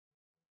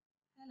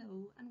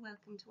Hello and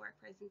welcome to our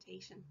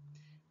presentation.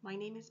 My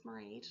name is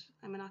Mairead.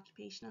 I'm an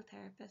occupational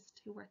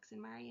therapist who works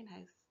in Marion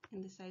House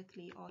in the South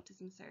Lee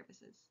Autism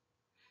Services.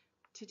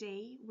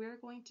 Today we're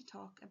going to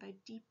talk about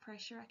deep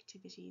pressure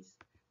activities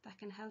that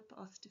can help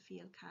us to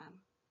feel calm.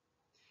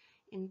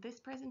 In this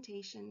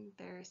presentation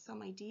there are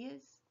some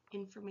ideas,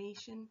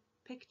 information,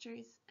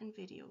 pictures and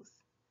videos.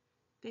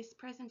 This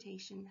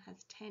presentation has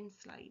 10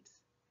 slides.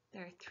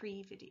 There are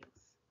 3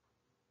 videos.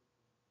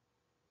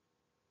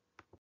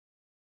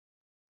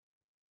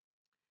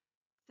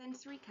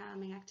 Sensory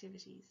calming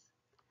activities.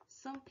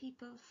 Some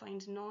people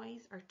find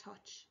noise or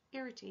touch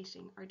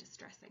irritating or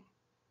distressing.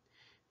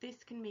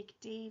 This can make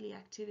daily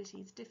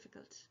activities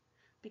difficult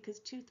because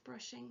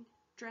toothbrushing,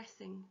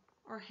 dressing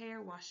or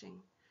hair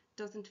washing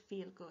doesn't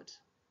feel good.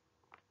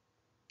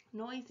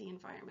 Noisy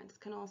environments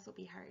can also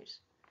be hard,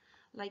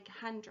 like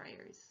hand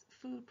dryers,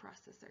 food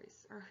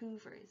processors or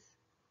hoovers.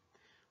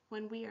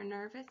 When we are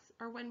nervous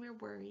or when we're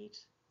worried,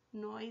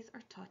 noise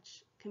or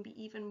touch can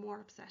be even more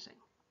upsetting.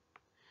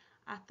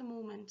 At the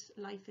moment,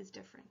 life is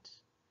different.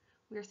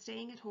 We are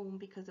staying at home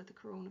because of the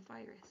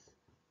coronavirus.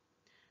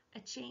 A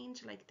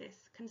change like this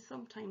can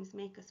sometimes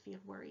make us feel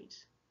worried.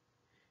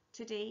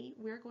 Today,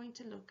 we're going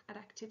to look at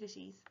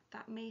activities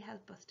that may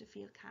help us to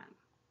feel calm.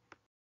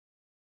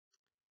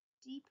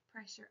 Deep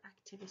pressure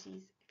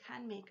activities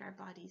can make our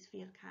bodies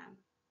feel calm.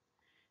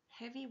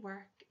 Heavy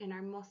work in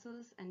our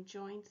muscles and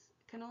joints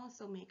can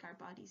also make our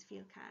bodies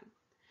feel calm.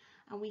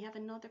 And we have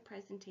another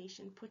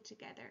presentation put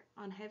together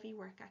on heavy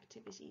work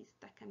activities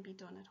that can be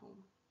done at home.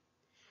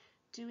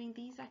 Doing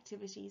these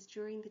activities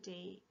during the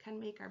day can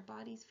make our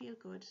bodies feel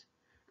good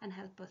and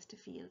help us to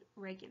feel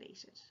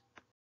regulated.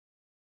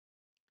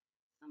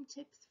 Some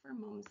tips for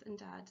mums and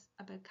dads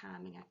about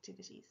calming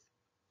activities.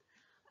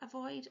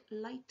 Avoid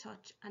light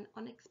touch and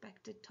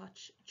unexpected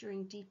touch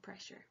during deep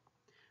pressure.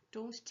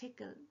 Don't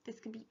tickle,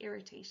 this can be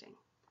irritating.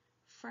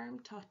 Firm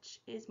touch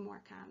is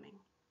more calming.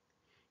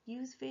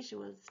 Use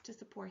visuals to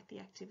support the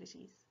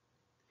activities.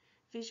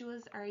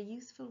 Visuals are a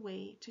useful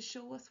way to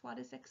show us what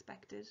is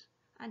expected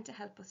and to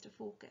help us to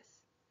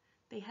focus.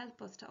 They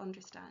help us to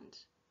understand.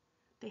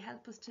 They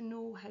help us to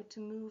know how to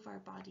move our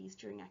bodies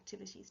during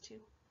activities too.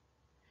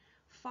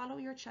 Follow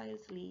your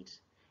child's lead.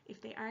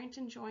 If they aren't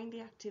enjoying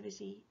the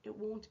activity, it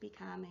won't be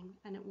calming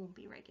and it won't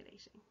be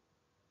regulating.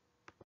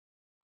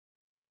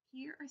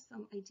 Here are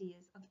some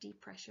ideas of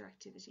deep pressure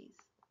activities.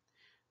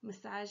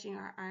 Massaging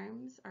our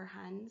arms or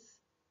hands.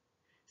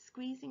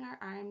 Squeezing our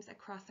arms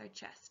across our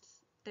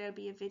chests. There'll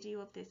be a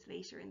video of this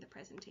later in the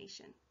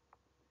presentation.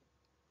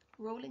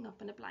 Rolling up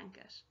in a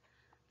blanket.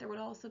 There will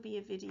also be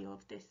a video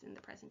of this in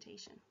the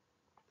presentation.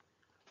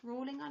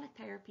 Rolling on a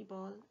therapy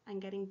ball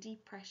and getting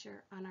deep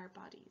pressure on our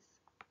bodies.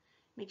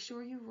 Make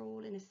sure you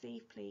roll in a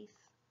safe place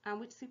and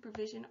with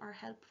supervision or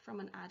help from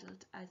an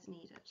adult as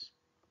needed.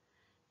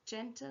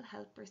 Gentle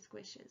helper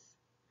squishes.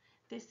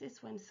 This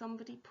is when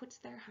somebody puts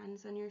their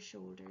hands on your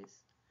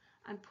shoulders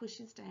and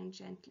pushes down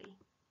gently.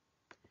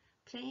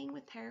 Playing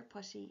with hair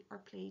putty or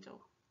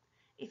Play-Doh.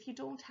 If you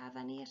don't have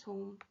any at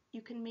home,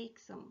 you can make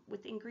some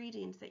with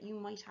ingredients that you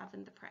might have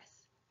in the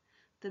press.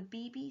 The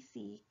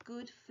BBC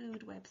Good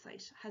Food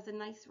website has a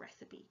nice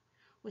recipe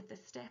with a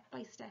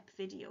step-by-step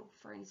video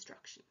for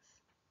instructions.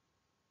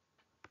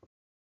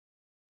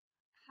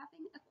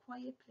 Having a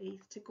quiet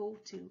place to go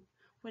to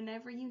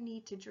whenever you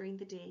need to during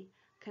the day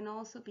can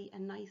also be a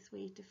nice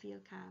way to feel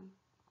calm.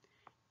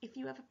 If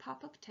you have a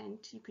pop-up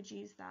tent, you could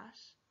use that.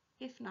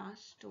 If not,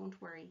 don't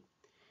worry.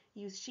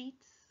 Use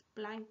sheets,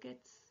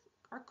 blankets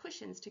or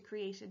cushions to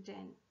create a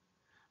den.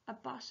 A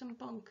bottom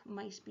bunk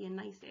might be a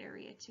nice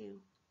area too.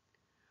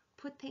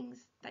 Put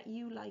things that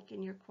you like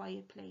in your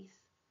quiet place.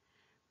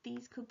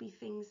 These could be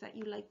things that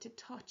you like to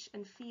touch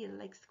and feel,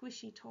 like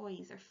squishy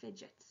toys or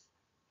fidgets.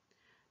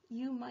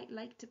 You might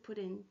like to put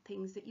in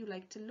things that you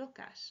like to look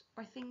at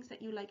or things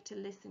that you like to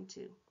listen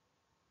to.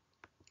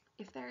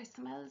 If there are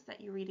smells that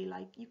you really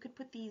like, you could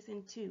put these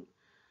in too,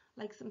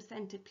 like some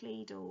scented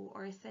Play-Doh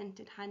or a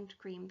scented hand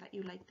cream that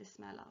you like the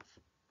smell of.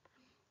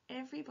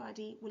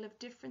 Everybody will have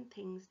different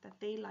things that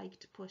they like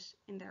to put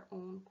in their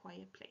own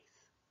quiet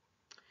place.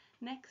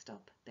 Next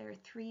up, there are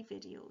 3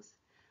 videos.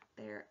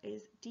 There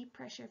is deep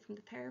pressure from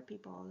the therapy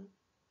ball,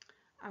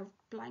 a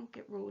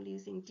blanket roll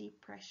using deep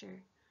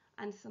pressure,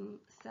 and some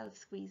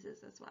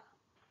self-squeezes as well.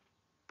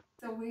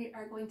 So we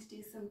are going to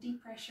do some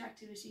deep pressure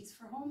activities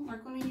for home. We're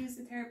going to use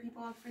the therapy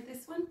ball for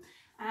this one,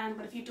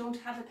 but if you don't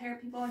have a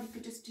therapy ball, you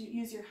could just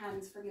use your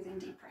hands for giving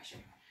deep pressure.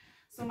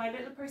 So my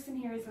little person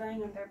here is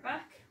lying on their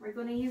back. We're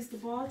going to use the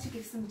ball to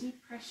give some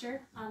deep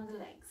pressure on the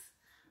legs.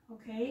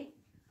 Okay,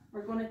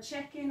 we're going to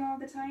check in all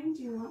the time.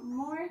 Do you want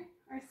more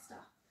or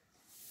stop?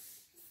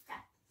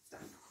 Stop.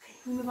 Stop. Okay,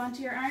 we move on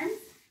to your arms.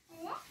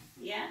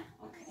 Yeah,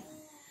 okay.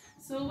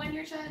 So when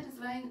your child is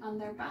lying on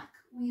their back,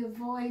 we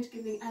avoid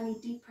giving any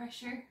deep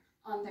pressure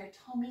on their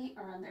tummy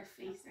or on their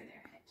face or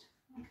their head.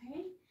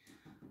 Okay,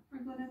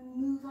 we're going to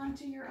move on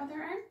to your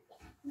other arm.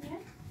 Yeah.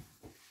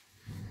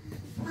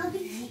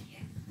 Okay.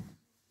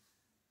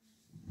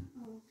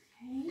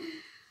 Okay.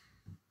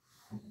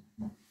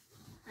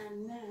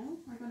 And now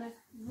we're going to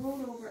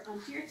roll over on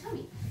onto your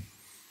tummy.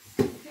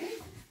 Okay,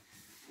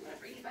 I'm going to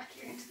bring you back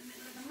here into the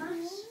middle of the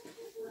mat.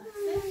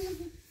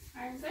 That's it.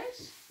 Arms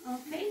out.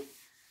 Okay,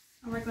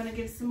 and we're going to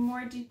give some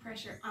more deep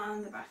pressure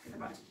on the back of the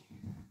body.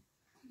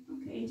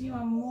 Okay, do you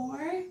want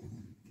more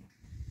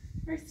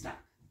or stop?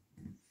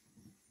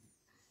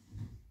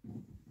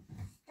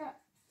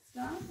 Stop.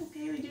 Stop.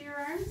 Okay, we do your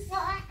arms? No,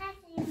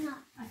 actually not.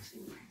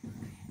 Actually more.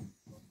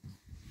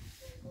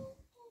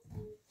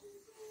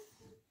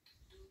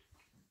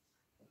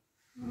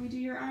 When we do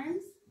your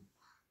arms?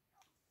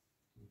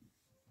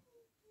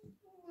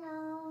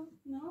 No.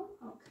 No?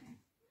 Okay.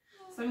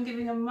 So I'm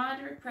giving a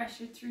moderate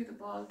pressure through the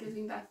ball,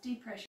 giving that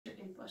deep pressure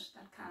input,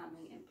 that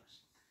calming input.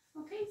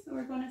 Okay, so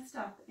we're going to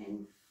stop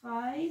in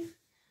 5,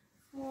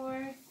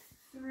 4,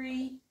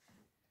 3,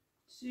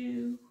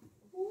 2,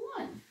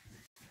 1.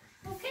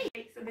 Okay,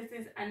 so this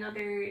is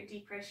another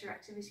deep pressure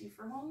activity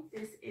for home.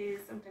 This is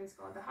sometimes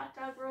called the hot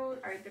dog roll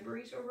or the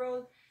burrito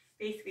roll.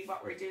 Basically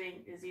what we're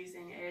doing is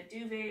using a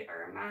duvet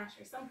or a mat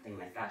or something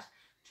like that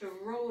to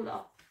roll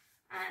up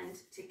and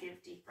to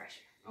give deep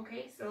pressure.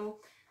 Okay, so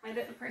my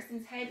little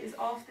person's head is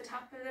off the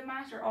top of the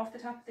mat or off the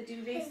top of the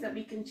duvet so that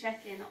we can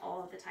check in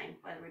all the time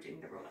while we're doing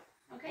the roll up.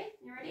 Okay,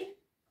 you ready?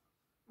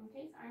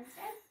 Okay, so arms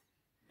down.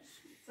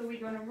 So we're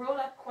going to roll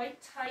up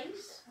quite tight.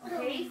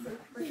 Okay, so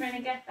we're trying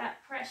to get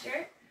that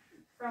pressure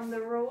from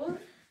the roll.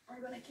 We're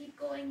going to keep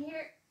going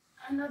here.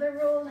 Another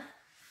roll.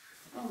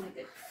 Oh my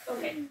goodness.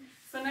 Okay,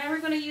 so now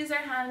we're going to use our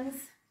hands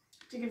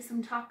to give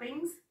some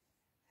toppings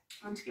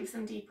and to give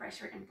some deep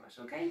pressure input.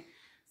 Okay,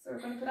 so we're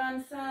going to put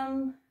on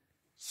some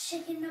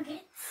Chicken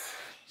nuggets.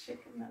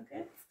 chicken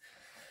nuggets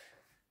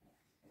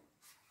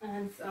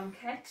and some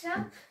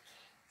ketchup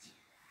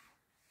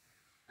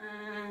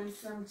and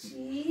some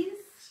cheese.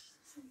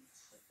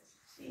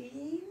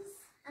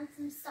 And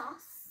some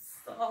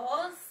sauce.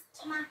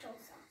 Tomato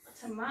sauce.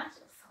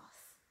 Tomato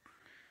sauce.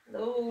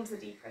 Loads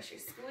of deep pressure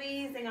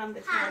squeezing on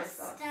the tomato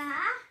sauce.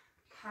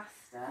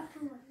 Pasta.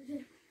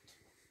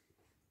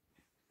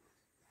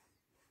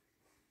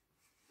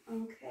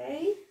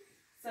 Okay,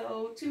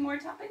 so 2 more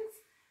toppings.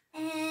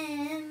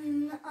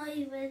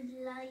 I would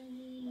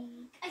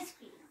like ice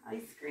cream.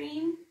 Ice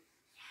cream.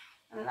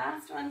 And the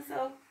last one,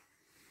 so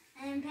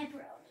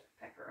Pepperoni.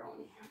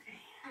 pepperoni. Okay.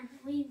 And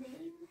we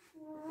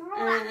will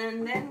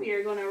And then we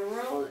are going to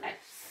roll out.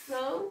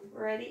 So,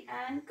 ready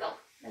and go.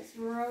 Let's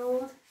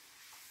roll,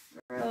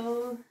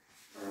 roll,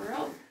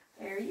 roll.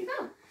 There you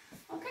go.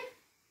 Okay.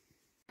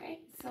 Okay,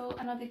 so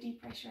another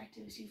deep pressure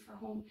activity for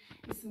home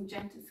is some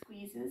gentle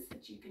squeezes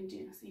that you can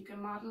do. So you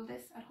can model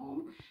this at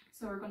home.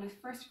 So we're going to,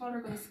 first of all,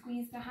 we're going to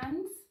squeeze the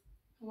hands.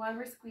 While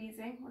we're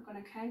squeezing, we're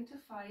going to count to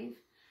 5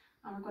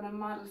 and we're going to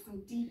model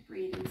some deep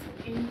breathing.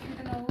 So in through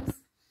the nose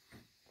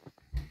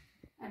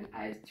and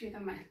out through the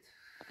mouth.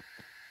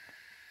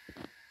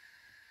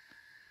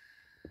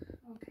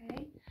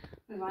 Okay,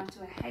 move on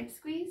to a head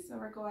squeeze. So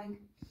we're going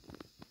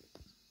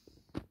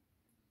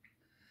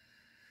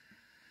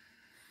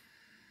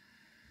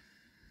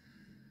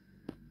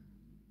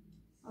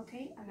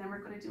okay, and then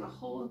we're going to do a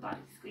whole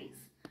body squeeze.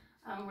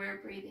 And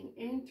we're breathing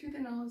in through the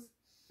nose.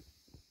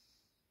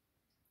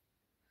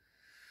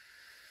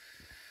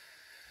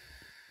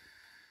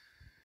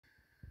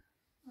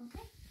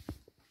 Okay.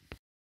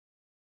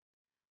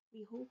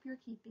 We hope you're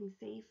keeping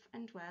safe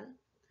and well.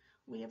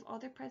 We have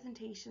other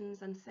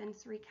presentations on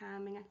sensory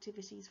calming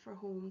activities for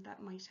home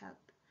that might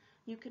help.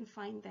 You can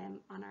find them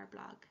on our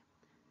blog.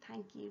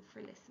 Thank you for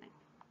listening.